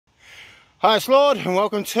Hi, it's Lord, and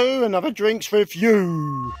welcome to another drinks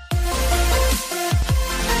review.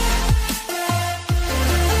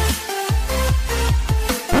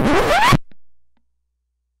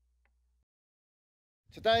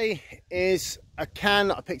 Today is a can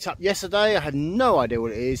that I picked up yesterday. I had no idea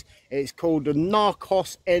what it is. It's called the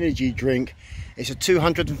Narcos Energy Drink. It's a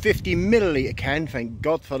 250 milliliter can, thank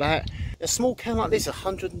God for that. A small can like this,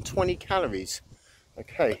 120 calories.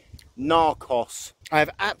 Okay, Narcos. I have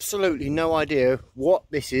absolutely no idea what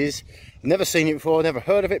this is. Never seen it before, never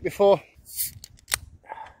heard of it before.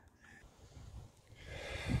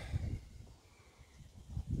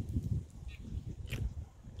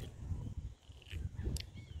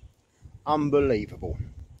 Unbelievable.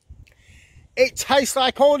 It tastes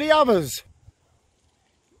like all the others.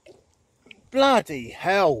 Bloody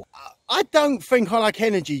hell. I don't think I like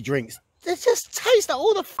energy drinks. They just taste like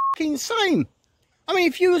all the fucking same. I mean,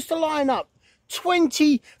 if you was to line up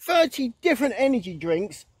 20, 30 different energy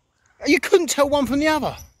drinks, you couldn't tell one from the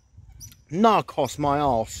other. Narcos my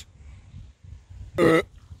arse.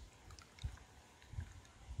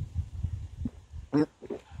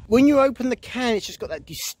 When you open the can, it's just got that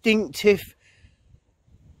distinctive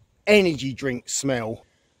energy drink smell.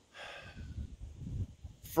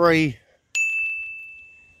 Free.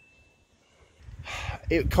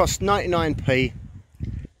 It costs 99p.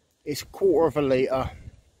 It's a quarter of a litre.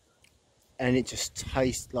 And it just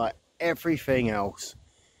tastes like everything else.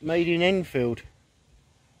 Made in Enfield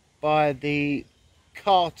by the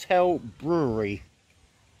Cartel Brewery.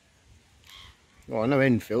 Oh, I know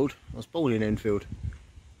Enfield. I was born in Enfield.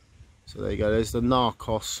 So there you go, there's the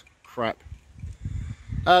Narcos crap.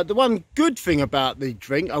 The one good thing about the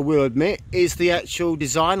drink, I will admit, is the actual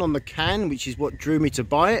design on the can, which is what drew me to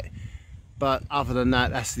buy it. But other than that,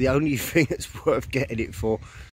 that's the only thing that's worth getting it for.